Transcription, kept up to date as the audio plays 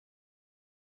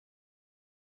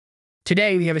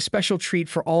Today, we have a special treat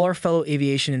for all our fellow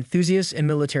aviation enthusiasts and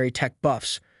military tech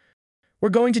buffs. We're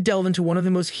going to delve into one of the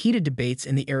most heated debates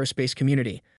in the aerospace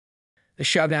community, the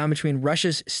showdown between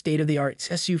Russia's state-of-the-art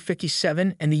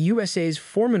Su-57 and the USA's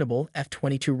formidable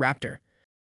F-22 Raptor.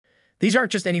 These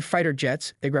aren't just any fighter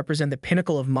jets, they represent the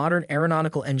pinnacle of modern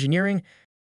aeronautical engineering,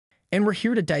 and we're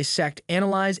here to dissect,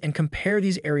 analyze, and compare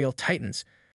these aerial titans.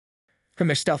 From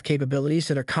their stealth capabilities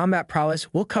to their combat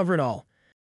prowess, we'll cover it all.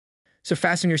 So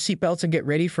fasten your seatbelts and get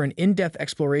ready for an in-depth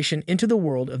exploration into the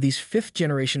world of these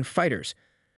fifth-generation fighters.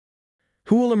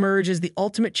 Who will emerge as the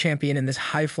ultimate champion in this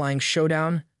high-flying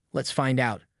showdown? Let's find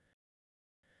out.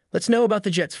 Let's know about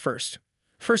the jets first.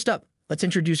 First up, let's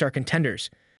introduce our contenders.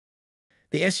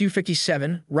 The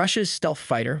Su-57, Russia's stealth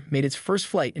fighter, made its first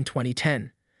flight in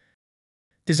 2010.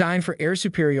 Designed for air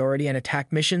superiority and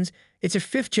attack missions, it's a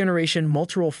fifth-generation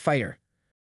multirole fighter.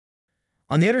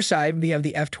 On the other side, we have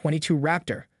the F-22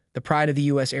 Raptor, the pride of the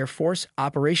U.S. Air Force,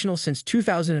 operational since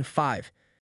 2005.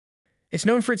 It's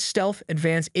known for its stealth,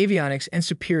 advanced avionics, and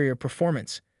superior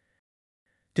performance.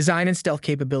 Design and stealth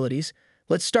capabilities.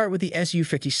 Let's start with the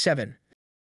Su-57.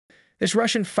 This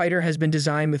Russian fighter has been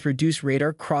designed with reduced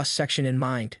radar cross-section in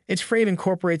mind. Its frame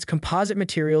incorporates composite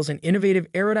materials and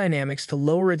innovative aerodynamics to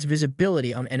lower its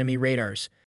visibility on enemy radars.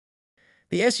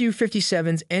 The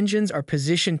Su-57's engines are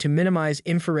positioned to minimize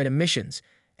infrared emissions,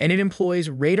 and it employs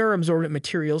radar-absorbent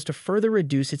materials to further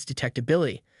reduce its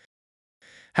detectability.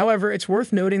 However, it's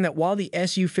worth noting that while the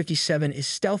Su-57 is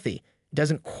stealthy, it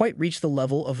doesn't quite reach the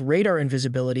level of radar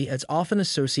invisibility as often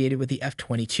associated with the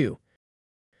F-22.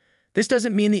 This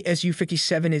doesn't mean the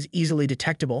Su-57 is easily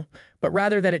detectable, but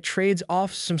rather that it trades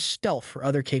off some stealth for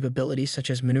other capabilities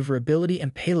such as maneuverability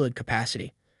and payload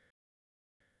capacity.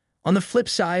 On the flip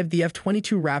side, the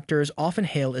F-22 Raptor is often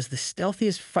hailed as the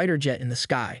stealthiest fighter jet in the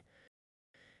sky.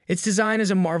 Its design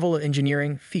is a marvel of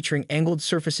engineering, featuring angled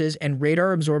surfaces and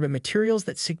radar-absorbent materials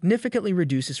that significantly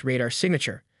reduce its radar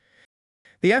signature.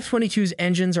 The F-22's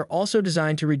engines are also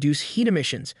designed to reduce heat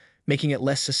emissions, making it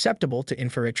less susceptible to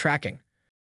infrared tracking.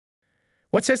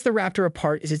 What sets the Raptor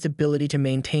apart is its ability to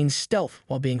maintain stealth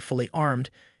while being fully armed.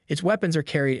 Its weapons are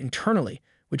carried internally,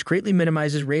 which greatly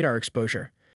minimizes radar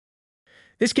exposure.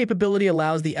 This capability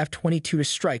allows the F-22 to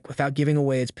strike without giving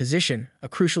away its position, a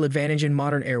crucial advantage in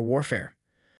modern air warfare.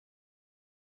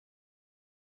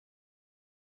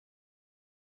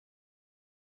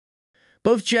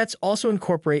 Both jets also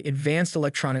incorporate advanced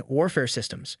electronic warfare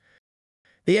systems.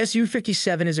 The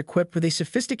Su-57 is equipped with a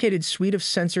sophisticated suite of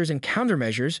sensors and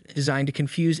countermeasures designed to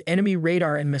confuse enemy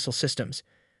radar and missile systems.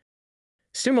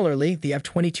 Similarly, the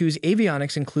F-22's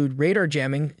avionics include radar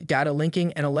jamming, data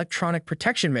linking, and electronic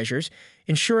protection measures,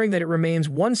 ensuring that it remains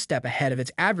one step ahead of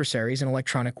its adversaries in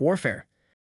electronic warfare.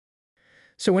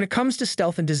 So when it comes to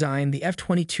stealth and design, the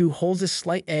F-22 holds a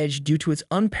slight edge due to its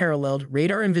unparalleled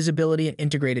radar invisibility and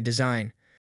integrated design.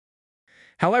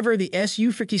 However, the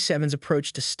Su-57's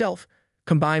approach to stealth,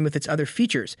 combined with its other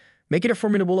features, make it a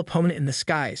formidable opponent in the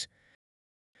skies.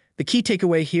 The key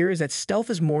takeaway here is that stealth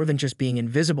is more than just being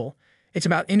invisible. It's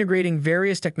about integrating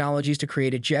various technologies to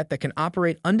create a jet that can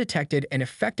operate undetected and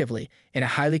effectively in a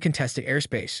highly contested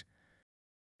airspace.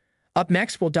 Up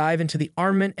next, we'll dive into the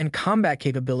armament and combat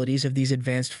capabilities of these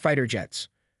advanced fighter jets.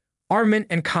 Armament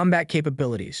and combat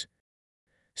capabilities.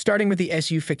 Starting with the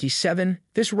Su-57,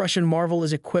 this Russian marvel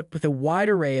is equipped with a wide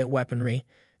array of weaponry.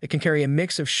 It can carry a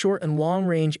mix of short and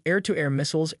long-range air-to-air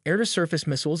missiles, air-to-surface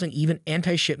missiles, and even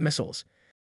anti-ship missiles.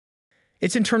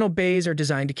 Its internal bays are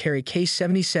designed to carry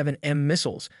K-77M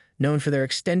missiles, known for their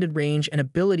extended range and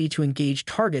ability to engage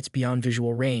targets beyond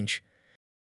visual range.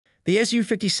 The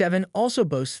Su-57 also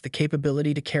boasts the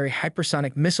capability to carry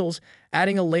hypersonic missiles,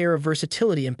 adding a layer of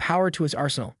versatility and power to its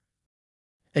arsenal.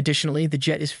 Additionally, the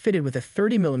jet is fitted with a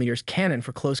 30mm cannon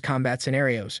for close combat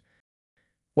scenarios.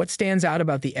 What stands out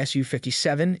about the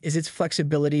Su-57 is its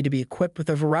flexibility to be equipped with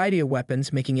a variety of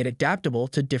weapons, making it adaptable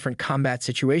to different combat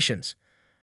situations.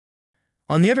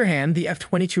 On the other hand, the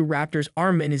F-22 Raptor's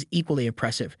armament is equally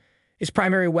impressive. Its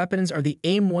primary weapons are the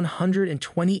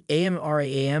AIM-120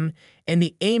 AMRAAM and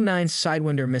the AIM-9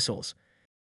 Sidewinder missiles.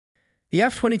 The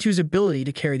F-22's ability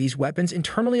to carry these weapons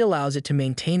internally allows it to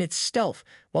maintain its stealth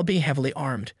while being heavily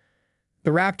armed. The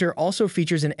Raptor also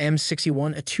features an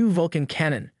M61 A2 Vulcan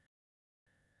cannon,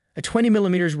 a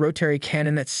 20mm rotary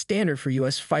cannon that's standard for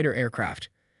U.S. fighter aircraft.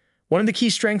 One of the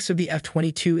key strengths of the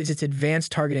F-22 is its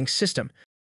advanced targeting system,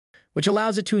 which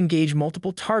allows it to engage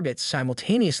multiple targets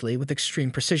simultaneously with extreme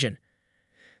precision.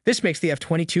 This makes the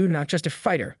F-22 not just a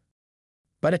fighter,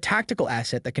 but a tactical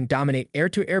asset that can dominate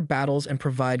air-to-air battles and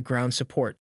provide ground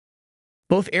support.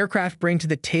 Both aircraft bring to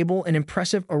the table an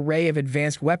impressive array of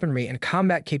advanced weaponry and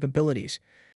combat capabilities.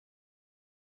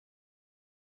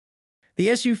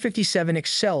 The Su-57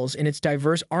 excels in its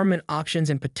diverse armament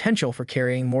options and potential for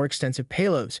carrying more extensive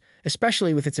payloads,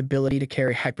 especially with its ability to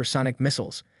carry hypersonic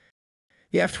missiles.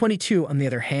 The F-22, on the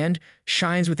other hand,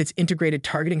 shines with its integrated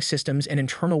targeting systems and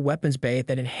internal weapons bay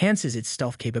that enhances its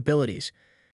stealth capabilities.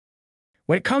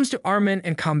 When it comes to armament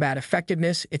and combat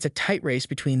effectiveness, it's a tight race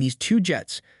between these two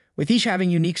jets, with each having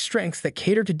unique strengths that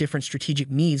cater to different strategic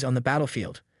needs on the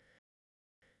battlefield.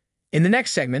 In the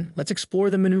next segment, let's explore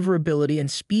the maneuverability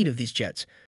and speed of these jets,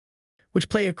 which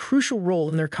play a crucial role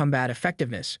in their combat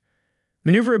effectiveness.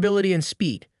 Maneuverability and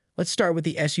speed. Let's start with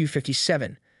the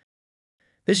Su-57.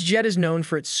 This jet is known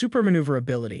for its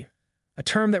supermaneuverability, a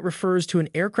term that refers to an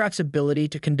aircraft's ability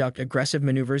to conduct aggressive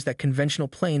maneuvers that conventional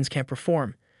planes can't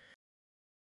perform.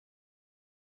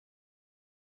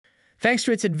 Thanks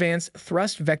to its advanced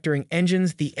thrust vectoring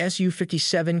engines, the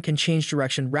Su-57 can change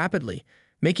direction rapidly,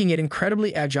 making it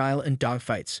incredibly agile in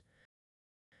dogfights.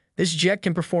 This jet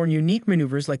can perform unique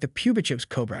maneuvers like the Pubich's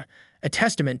Cobra, a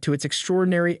testament to its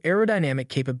extraordinary aerodynamic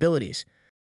capabilities.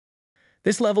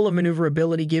 This level of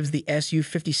maneuverability gives the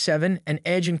Su-57 an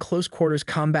edge in close-quarters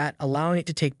combat, allowing it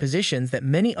to take positions that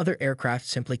many other aircraft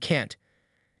simply can't.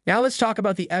 Now let's talk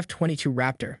about the F-22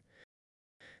 Raptor.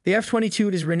 The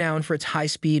F-22 is renowned for its high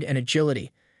speed and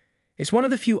agility. It's one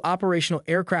of the few operational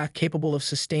aircraft capable of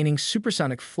sustaining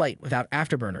supersonic flight without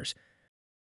afterburners,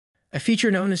 a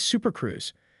feature known as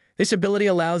supercruise. This ability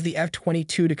allows the F-22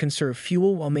 to conserve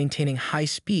fuel while maintaining high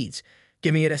speeds,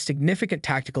 giving it a significant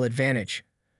tactical advantage.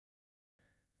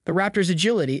 The Raptor's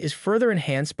agility is further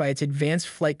enhanced by its advanced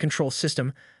flight control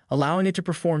system, allowing it to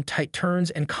perform tight turns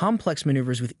and complex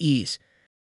maneuvers with ease.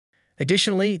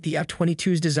 Additionally, the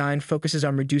F-22's design focuses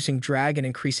on reducing drag and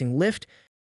increasing lift,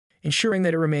 ensuring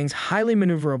that it remains highly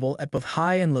maneuverable at both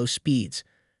high and low speeds.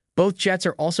 Both jets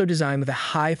are also designed with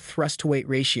a high thrust-to-weight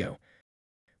ratio,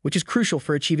 which is crucial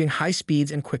for achieving high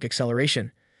speeds and quick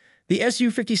acceleration. The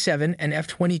Su-57 and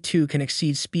F-22 can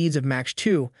exceed speeds of Mach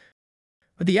 2,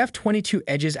 but the F-22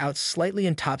 edges out slightly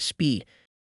in top speed,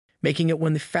 making it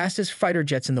one of the fastest fighter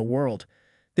jets in the world.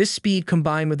 This speed,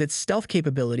 combined with its stealth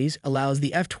capabilities, allows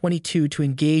the F-22 to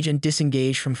engage and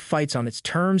disengage from fights on its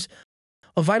terms,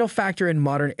 a vital factor in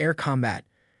modern air combat.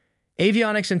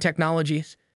 Avionics and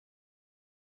technologies.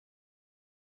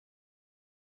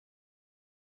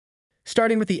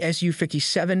 Starting with the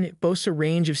Su-57, it boasts a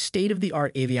range of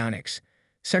state-of-the-art avionics.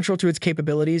 Central to its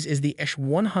capabilities is the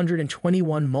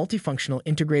Sh-121 Multifunctional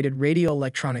Integrated Radio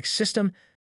Electronics System,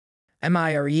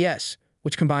 MIRES,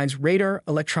 which combines radar,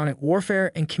 electronic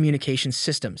warfare, and communications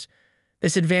systems.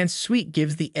 This advanced suite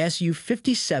gives the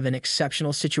Su-57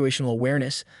 exceptional situational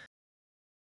awareness,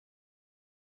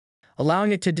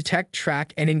 allowing it to detect,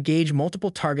 track, and engage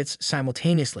multiple targets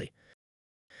simultaneously.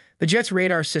 The jet's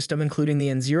radar system, including the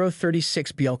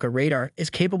N036 Bielka radar,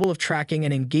 is capable of tracking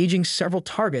and engaging several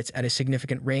targets at a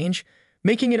significant range,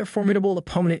 making it a formidable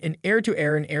opponent in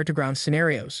air-to-air and air-to-ground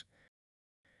scenarios.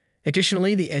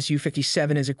 Additionally, the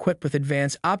Su-57 is equipped with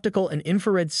advanced optical and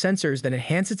infrared sensors that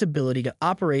enhance its ability to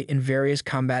operate in various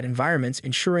combat environments,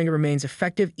 ensuring it remains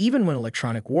effective even when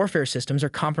electronic warfare systems are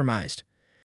compromised.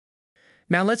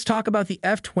 Now let's talk about the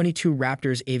F-22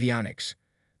 Raptor's avionics.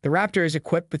 The Raptor is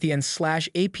equipped with the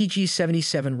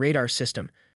N/APG-77 radar system,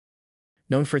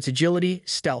 known for its agility,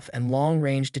 stealth, and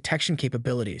long-range detection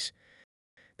capabilities.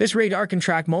 This radar can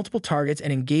track multiple targets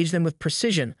and engage them with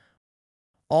precision,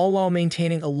 all while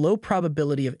maintaining a low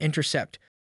probability of intercept,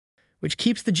 which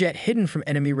keeps the jet hidden from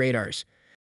enemy radars.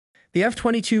 The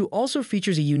F-22 also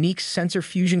features a unique sensor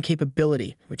fusion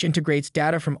capability, which integrates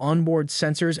data from onboard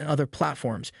sensors and other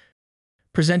platforms,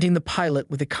 presenting the pilot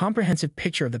with a comprehensive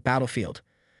picture of the battlefield.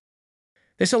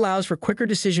 This allows for quicker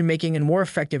decision-making and more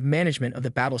effective management of the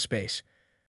battle space.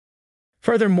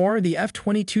 Furthermore, the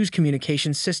F-22's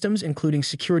communication systems, including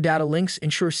secure data links,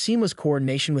 ensure seamless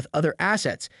coordination with other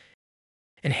assets,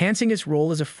 enhancing its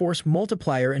role as a force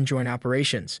multiplier in joint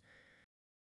operations.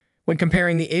 When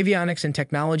comparing the avionics and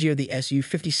technology of the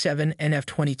Su-57 and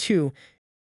F-22,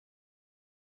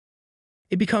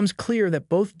 it becomes clear that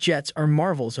both jets are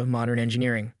marvels of modern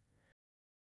engineering.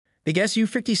 The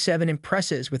Su-57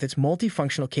 impresses with its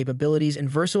multifunctional capabilities and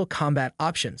versatile combat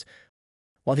options,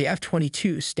 while the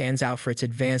F-22 stands out for its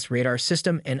advanced radar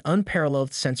system and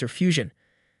unparalleled sensor fusion.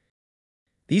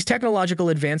 These technological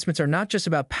advancements are not just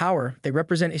about power, they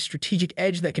represent a strategic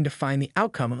edge that can define the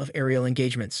outcome of aerial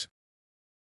engagements.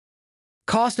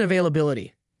 Cost and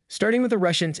availability. Starting with the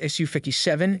Russian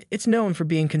Su-57, it's known for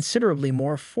being considerably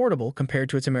more affordable compared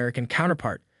to its American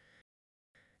counterpart.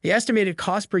 The estimated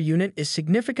cost per unit is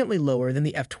significantly lower than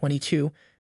the F-22,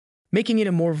 making it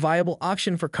a more viable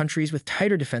option for countries with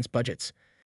tighter defense budgets.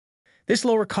 This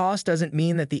lower cost doesn't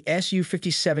mean that the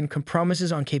Su-57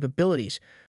 compromises on capabilities.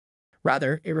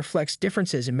 Rather, it reflects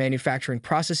differences in manufacturing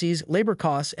processes, labor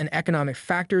costs, and economic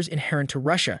factors inherent to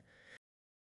Russia.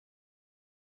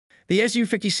 The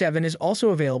Su-57 is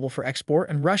also available for export,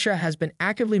 and Russia has been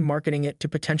actively marketing it to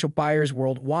potential buyers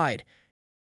worldwide,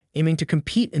 aiming to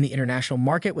compete in the international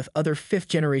market with other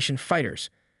fifth-generation fighters.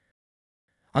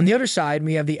 On the other side,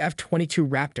 we have the F-22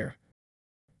 Raptor,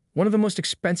 one of the most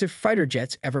expensive fighter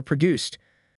jets ever produced.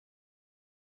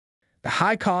 The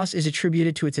high cost is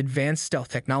attributed to its advanced stealth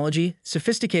technology,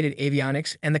 sophisticated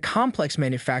avionics, and the complex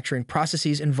manufacturing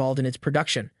processes involved in its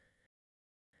production.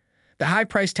 The high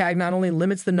price tag not only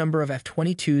limits the number of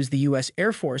F-22s the U.S.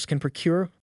 Air Force can procure,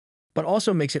 but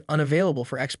also makes it unavailable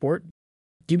for export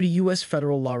due to U.S.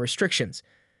 federal law restrictions.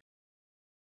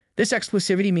 This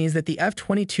exclusivity means that the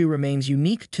F-22 remains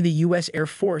unique to the U.S. Air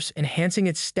Force, enhancing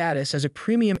its status as a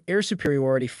premium air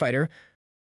superiority fighter,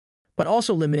 but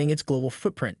also limiting its global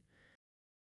footprint.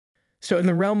 So in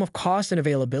the realm of cost and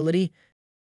availability,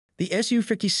 the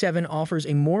Su-57 offers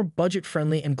a more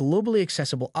budget-friendly and globally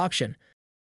accessible option,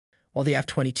 while the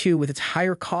F-22, with its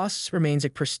higher costs, remains a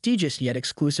prestigious yet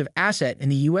exclusive asset in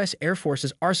the U.S. Air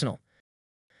Force's arsenal.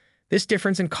 This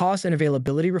difference in cost and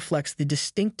availability reflects the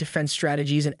distinct defense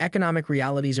strategies and economic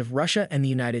realities of Russia and the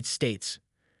United States.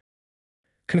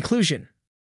 Conclusion.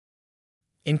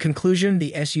 In conclusion,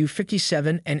 the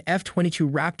Su-57 and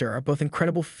F-22 Raptor are both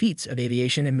incredible feats of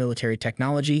aviation and military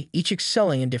technology, each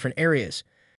excelling in different areas.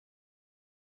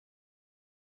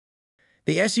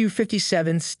 The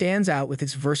Su-57 stands out with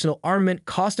its versatile armament,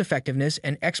 cost-effectiveness,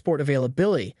 and export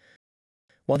availability,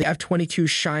 while the F-22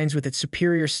 shines with its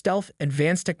superior stealth,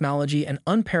 advanced technology, and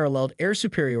unparalleled air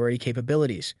superiority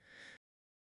capabilities.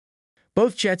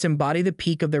 Both jets embody the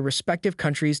peak of their respective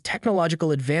countries'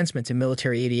 technological advancements in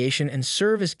military aviation and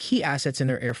serve as key assets in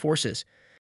their air forces.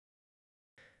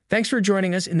 Thanks for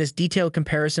joining us in this detailed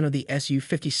comparison of the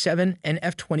Su-57 and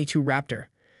F-22 Raptor.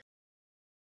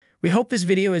 We hope this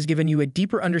video has given you a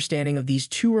deeper understanding of these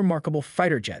two remarkable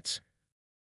fighter jets.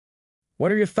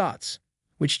 What are your thoughts?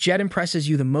 Which jet impresses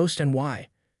you the most and why?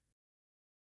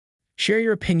 Share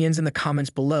your opinions in the comments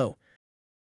below.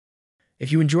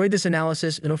 If you enjoyed this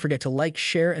analysis, don't forget to like,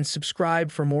 share, and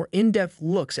subscribe for more in-depth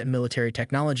looks at military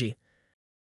technology.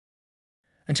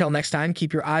 Until next time,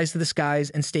 keep your eyes to the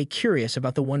skies and stay curious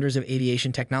about the wonders of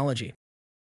aviation technology.